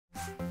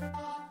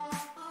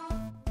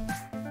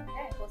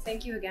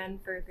thank you again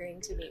for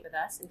agreeing to meet with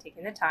us and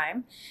taking the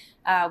time.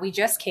 We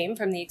just came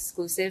from the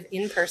exclusive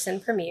in-person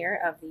premiere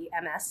of the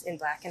MS in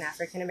Black and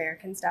African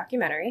Americans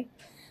documentary,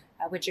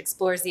 which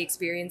explores the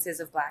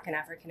experiences of Black and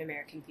African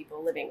American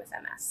people living with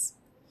MS.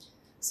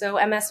 So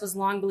MS was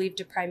long believed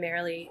to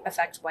primarily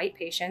affect white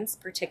patients,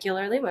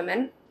 particularly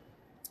women,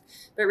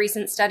 but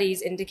recent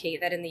studies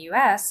indicate that in the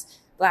US,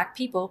 Black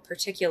people,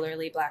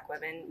 particularly Black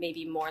women, may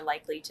be more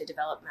likely to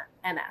develop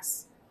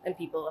MS than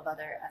people of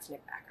other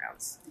ethnic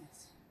backgrounds.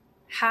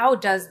 How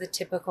does the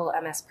typical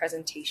MS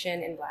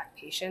presentation in Black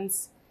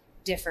patients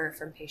differ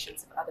from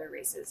patients of other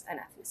races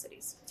and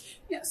ethnicities?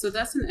 Yeah, so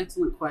that's an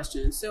excellent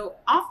question. So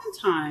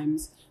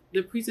oftentimes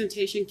the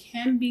presentation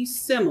can be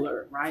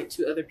similar, right,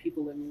 to other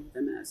people living with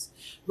MS,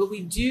 but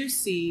we do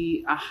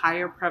see a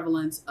higher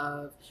prevalence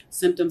of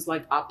symptoms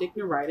like optic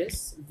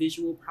neuritis,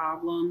 visual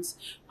problems.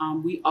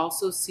 We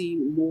also see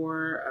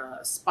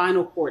more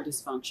spinal cord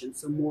dysfunction,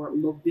 so more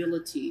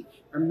mobility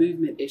or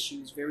movement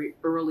issues very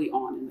early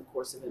on in the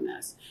course of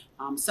MS.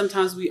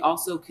 Sometimes we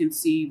also can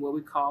see what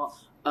we call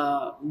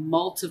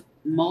multifocal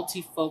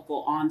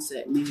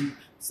onset, meaning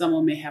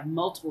someone may have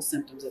multiple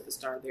symptoms at the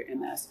start of their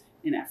MS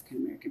in African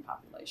American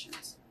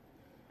populations.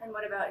 And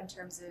what about in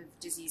terms of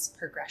disease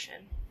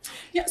progression?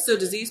 Yeah, so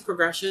disease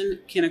progression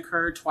can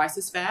occur twice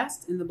as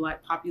fast in the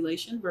Black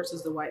population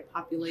versus the white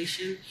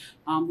population.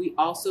 We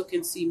also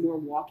can see more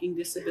walking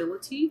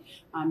disability,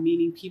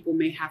 meaning people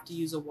may have to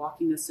use a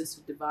walking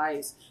assisted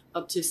device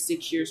up to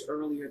 6 years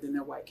earlier than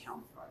their white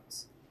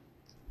counterparts.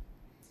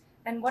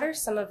 And what are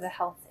some of the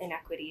health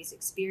inequities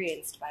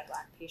experienced by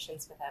Black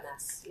patients with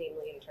MS,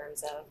 namely in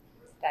terms of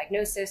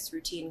diagnosis,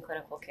 routine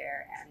clinical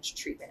care, and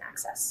treatment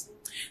access?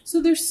 So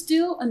there's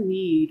still a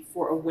need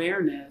for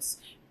awareness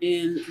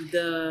in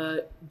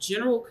the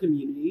general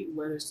community,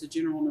 whether it's the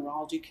general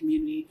neurology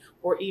community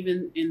or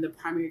even in the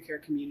primary care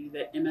community,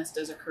 that MS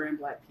does occur in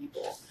Black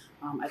people.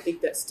 I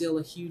think that's still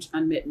a huge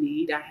unmet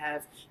need. I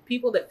have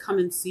people that come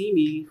and see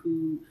me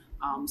who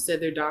said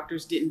their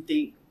doctors didn't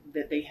think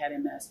that they had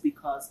MS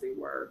because they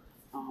were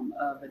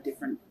of a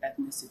different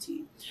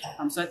ethnicity.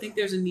 So I think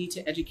there's a need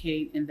to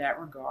educate in that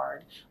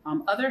regard.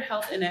 Other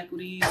health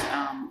inequities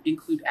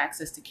include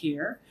access to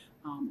care,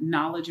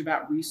 knowledge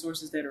about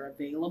resources that are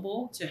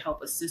available to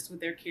help assist with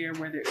their care,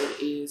 whether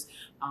it is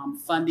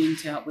funding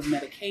to help with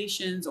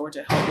medications or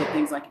to help with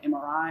things like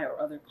MRI or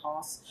other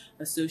costs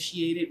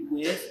associated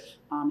with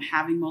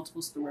having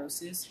multiple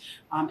sclerosis.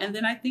 And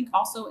then I think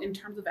also in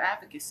terms of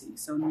advocacy,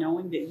 so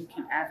knowing that you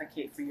can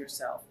advocate for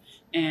yourself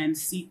and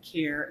seek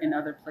care in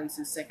other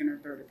places, second or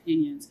third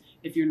opinions,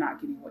 if you're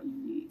not getting what you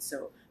need.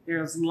 So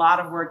there's a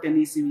lot of work that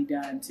needs to be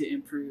done to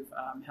improve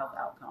health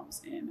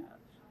outcomes in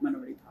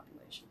minority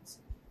populations.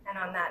 And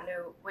on that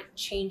note, what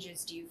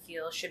changes do you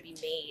feel should be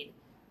made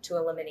to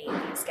eliminate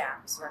these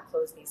gaps or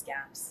close these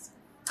gaps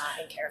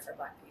in care for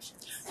Black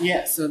patients?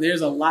 Yeah, so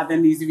there's a lot that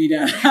needs to be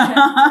done.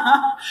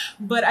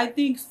 But I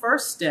think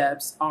first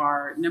steps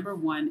are, number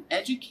one,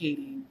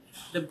 educating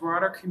the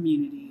broader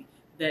community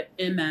that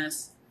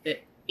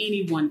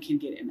anyone can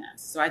get MS.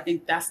 So I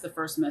think that's the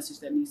first message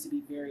that needs to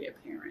be very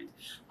apparent.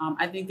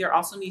 I think there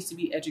also needs to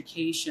be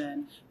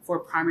education for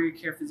primary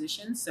care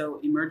physicians.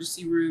 So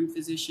emergency room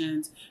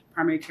physicians,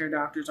 primary care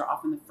doctors are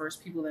often the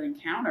first people that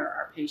encounter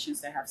our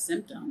patients that have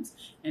symptoms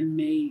and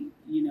may,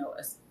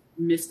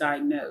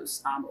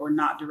 misdiagnose or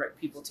not direct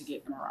people to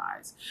get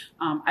MRIs.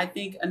 I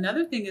think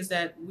another thing is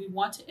that we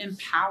want to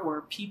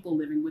empower people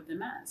living with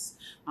MS.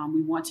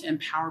 We want to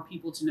empower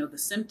people to know the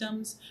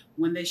symptoms,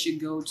 when they should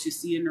go to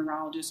see a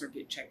neurologist or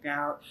get checked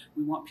out.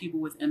 We want people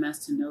with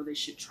MS to know they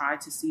should try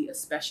to see a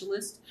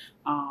specialist,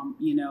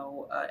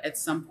 at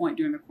some point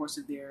during the course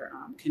of their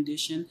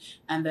condition,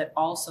 and that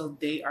also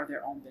they are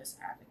their own best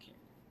advocate.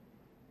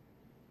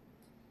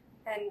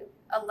 And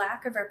a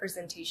lack of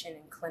representation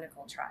in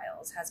clinical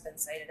trials has been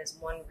cited as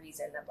one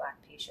reason that Black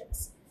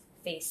patients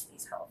face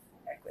these health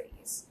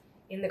inequities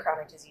in the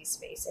chronic disease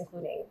space,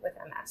 including with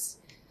MS.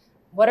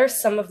 What are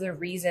some of the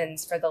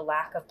reasons for the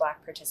lack of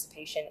Black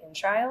participation in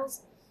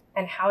trials,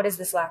 and how does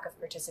this lack of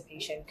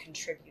participation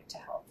contribute to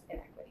health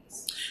inequities?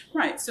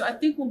 Right. So I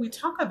think when we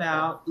talk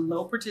about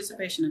low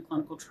participation in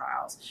clinical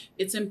trials,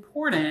 it's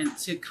important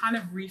to kind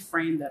of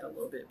reframe that a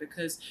little bit,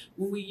 because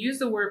when we use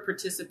the word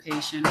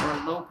participation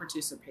or low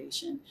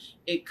participation,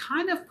 it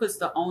kind of puts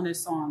the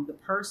onus on the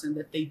person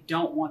that they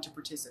don't want to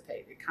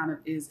participate. It kind of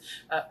is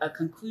a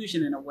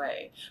conclusion in a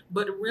way,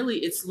 but really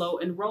it's low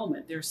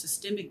enrollment. There are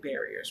systemic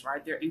barriers,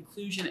 right? There are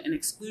inclusion and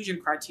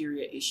exclusion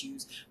criteria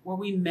issues where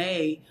we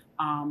may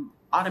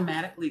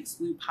automatically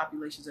exclude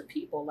populations of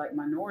people like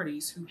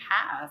minorities who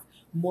have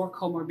more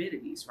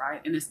comorbidities,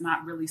 right? And it's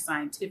not really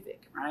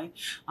scientific, right?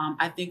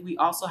 I think we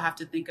also have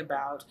to think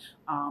about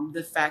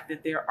the fact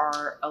that there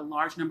are a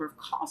large number of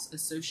costs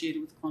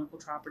associated with clinical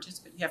trial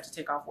participants. You have to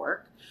take off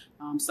work.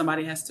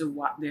 There has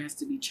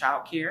to be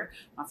childcare.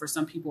 For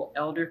some people,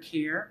 elder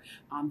care.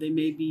 They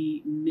may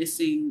be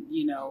missing,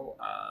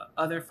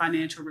 other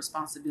financial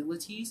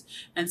responsibilities.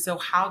 And so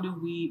how do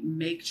we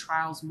make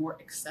trials more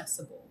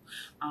accessible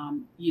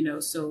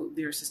So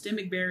there are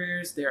systemic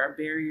barriers, there are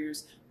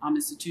barriers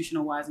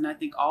institutional wise. And I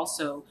think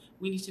also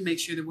we need to make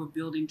sure that we're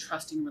building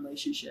trusting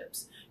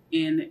relationships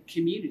in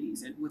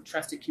communities and with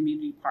trusted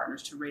community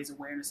partners to raise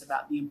awareness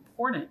about the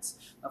importance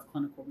of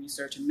clinical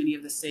research and many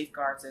of the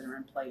safeguards that are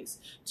in place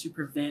to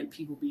prevent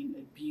people being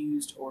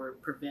abused or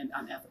prevent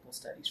unethical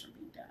studies from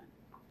being done.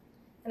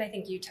 And I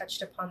think you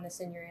touched upon this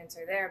in your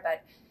answer there,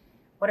 but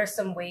what are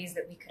some ways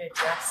that we could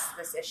address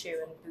this issue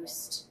and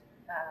boost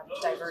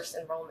diverse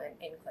enrollment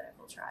in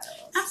clinical trials?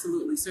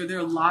 Absolutely. So there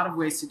are a lot of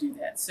ways to do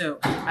that. So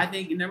I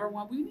think number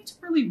one, we need to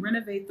really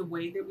renovate the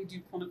way that we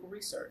do clinical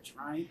research,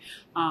 right?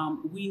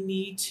 We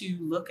need to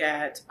look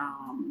at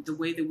the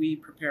way that we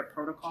prepare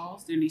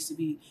protocols. There needs to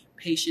be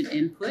patient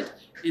input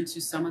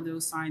into some of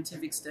those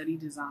scientific study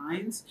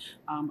designs.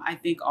 I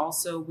think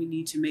also we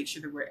need to make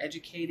sure that we're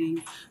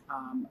educating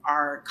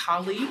our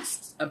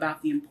colleagues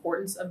about the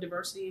importance of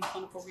diversity in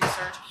clinical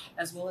research,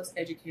 as well as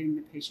educating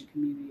the patient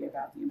community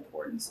about the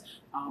importance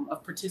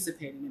of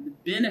participating in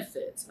the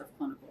benefits of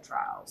clinical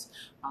trials,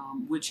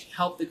 which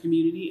help the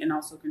community and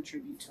also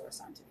contribute to our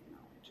scientific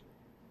knowledge.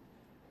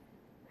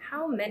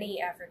 How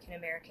many African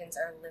Americans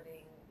are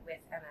living with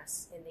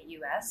MS in the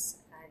U.S.?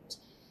 And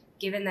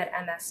given that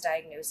MS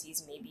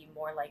diagnoses may be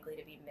more likely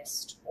to be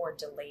missed or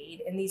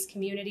delayed in these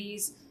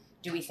communities,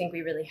 do we think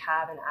we really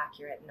have an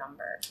accurate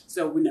number?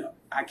 So no,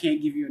 I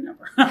can't give you a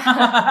number.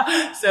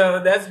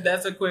 So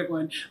that's a quick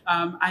one.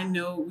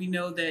 We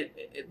know that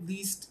at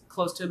least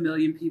close to 1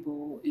 million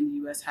people in the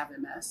U.S. have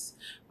MS.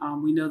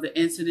 We know the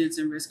incidence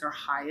and risk are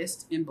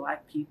highest in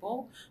Black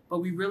people, but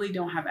we really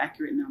don't have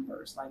accurate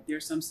numbers. Like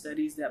there's some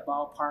studies that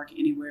ballpark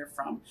anywhere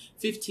from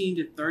 15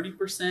 to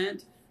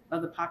 30%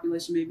 of the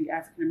population may be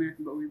African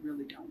American, but we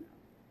really don't know.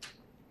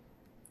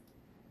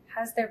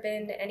 Has there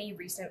been any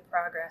recent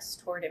progress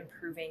toward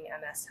improving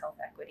MS health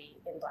equity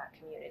in Black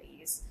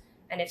communities?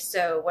 And if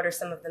so, what are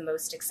some of the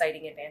most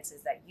exciting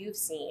advances that you've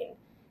seen?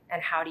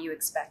 And how do you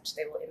expect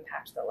they will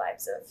impact the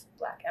lives of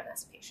Black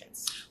MS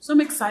patients? So I'm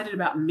excited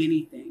about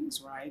many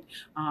things, right?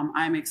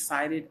 I'm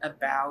excited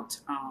about,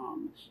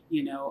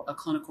 a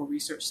clinical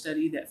research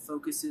study that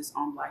focuses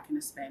on Black and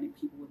Hispanic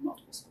people with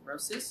multiple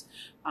sclerosis.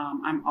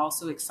 I'm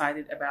also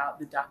excited about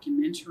the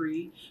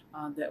documentary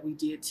that we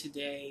did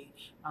today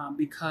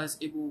because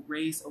it will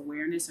raise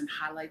awareness and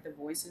highlight the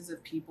voices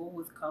of people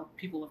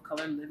of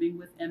color living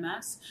with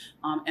MS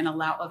and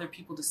allow other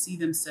people to see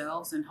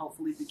themselves and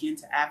hopefully begin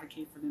to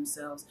advocate for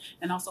themselves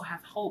and also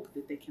have hope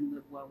that they can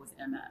live well with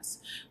MS.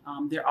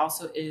 There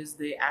also is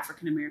the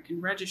African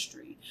American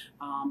Registry.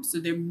 So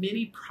there are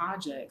many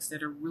projects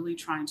that are really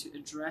trying to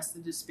address the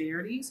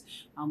disparities.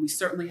 We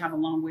certainly have a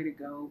long way to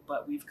go,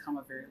 but we've come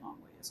a very long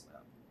way as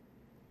well.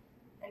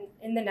 And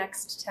in the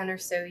next 10 or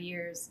so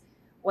years,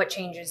 what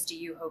changes do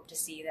you hope to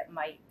see that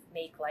might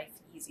make life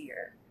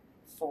easier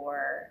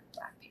for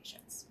Black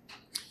patients?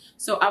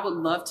 So I would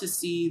love to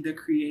see the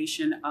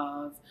creation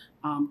of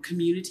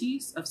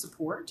communities of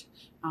support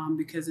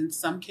because in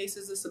some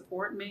cases the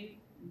support may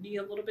be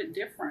a little bit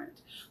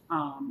different,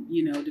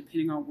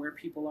 depending on where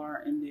people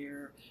are in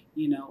their,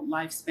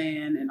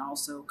 lifespan and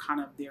also kind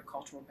of their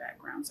cultural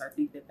backgrounds. So I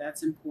think that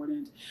that's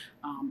important.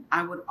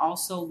 I would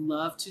also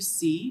love to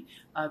see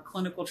a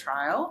clinical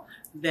trial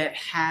that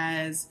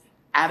has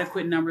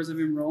adequate numbers of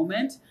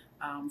enrollment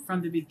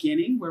from the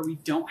beginning, where we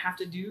don't have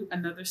to do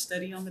another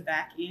study on the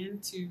back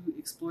end to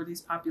explore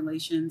these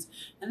populations.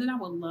 And then I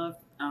would love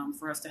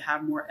for us to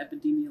have more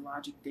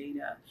epidemiologic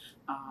data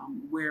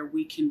where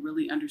we can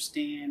really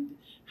understand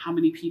how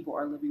many people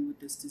are living with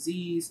this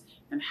disease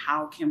and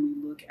how can we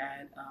look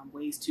at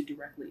ways to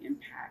directly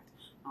impact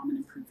and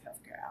improve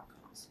healthcare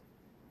outcomes.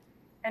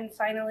 And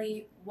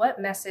finally, what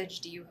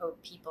message do you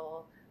hope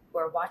people who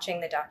are watching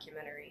the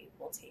documentary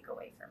will take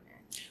away from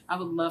it? I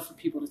would love for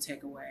people to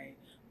take away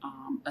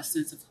a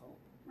sense of hope,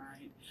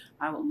 right?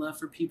 I would love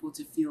for people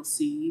to feel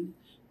seen,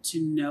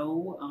 to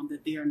know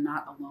that they are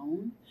not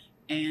alone,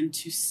 and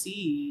to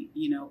see,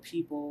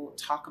 people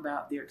talk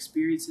about their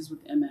experiences with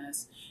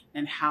MS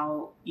and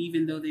how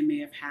even though they may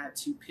have had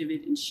to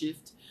pivot and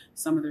shift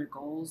some of their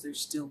goals, they're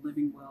still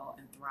living well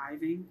and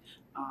thriving,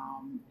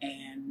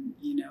 and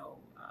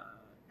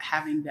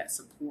having that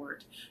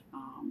support,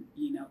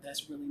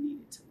 that's really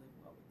needed to live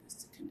well with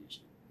this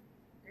condition.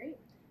 Great.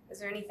 Is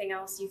there anything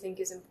else you think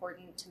is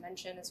important to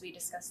mention as we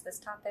discuss this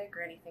topic,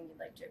 or anything you'd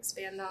like to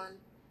expand on?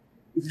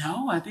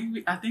 No, I think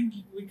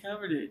we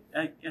covered it.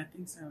 I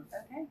think so.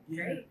 Okay,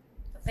 yeah. Great.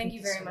 Well, thank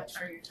you very much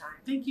for your time.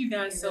 Thank you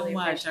guys so really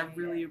much. I appreciate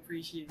really it.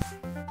 appreciate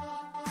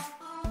it.